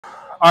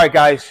All right,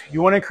 guys,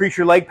 you want to increase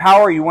your leg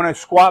power, you want to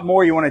squat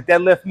more, you want to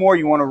deadlift more,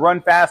 you want to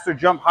run faster,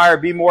 jump higher,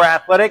 be more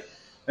athletic,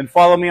 then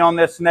follow me on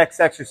this next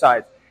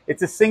exercise.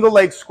 It's a single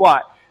leg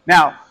squat.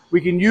 Now,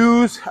 we can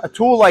use a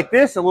tool like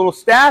this, a little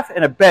staff,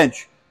 and a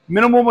bench.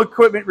 Minimum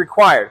equipment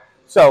required.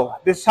 So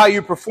this is how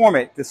you perform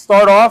it. To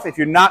start off, if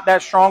you're not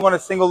that strong on a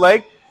single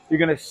leg, you're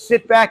going to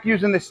sit back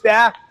using the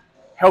staff,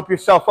 help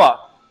yourself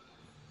up.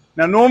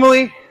 Now,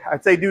 normally,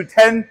 I'd say do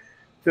 10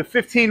 to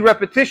 15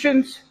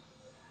 repetitions,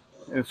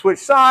 and switch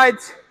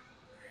sides,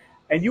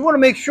 and you want to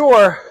make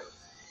sure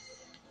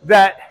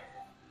that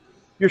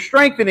you're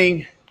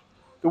strengthening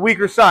the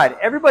weaker side.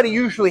 Everybody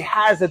usually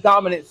has a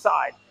dominant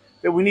side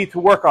that we need to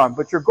work on,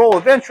 but your goal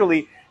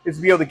eventually is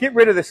to be able to get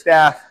rid of the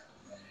staff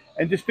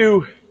and just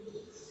do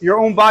your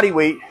own body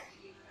weight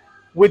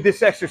with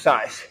this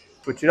exercise.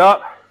 Switch it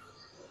up,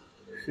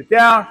 sit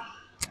down,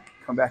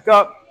 come back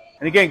up.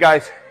 And again,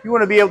 guys, you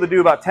want to be able to do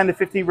about 10 to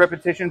 15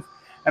 repetitions,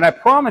 and I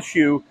promise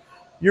you,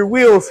 your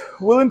wheels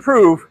will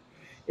improve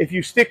if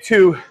you stick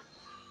to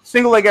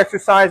single leg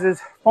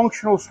exercises,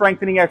 functional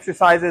strengthening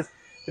exercises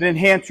that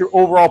enhance your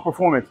overall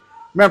performance.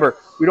 Remember,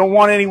 we don't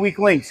want any weak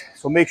links,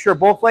 so make sure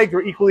both legs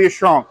are equally as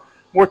strong.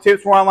 More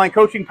tips for online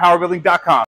coaching, powerbuilding.com.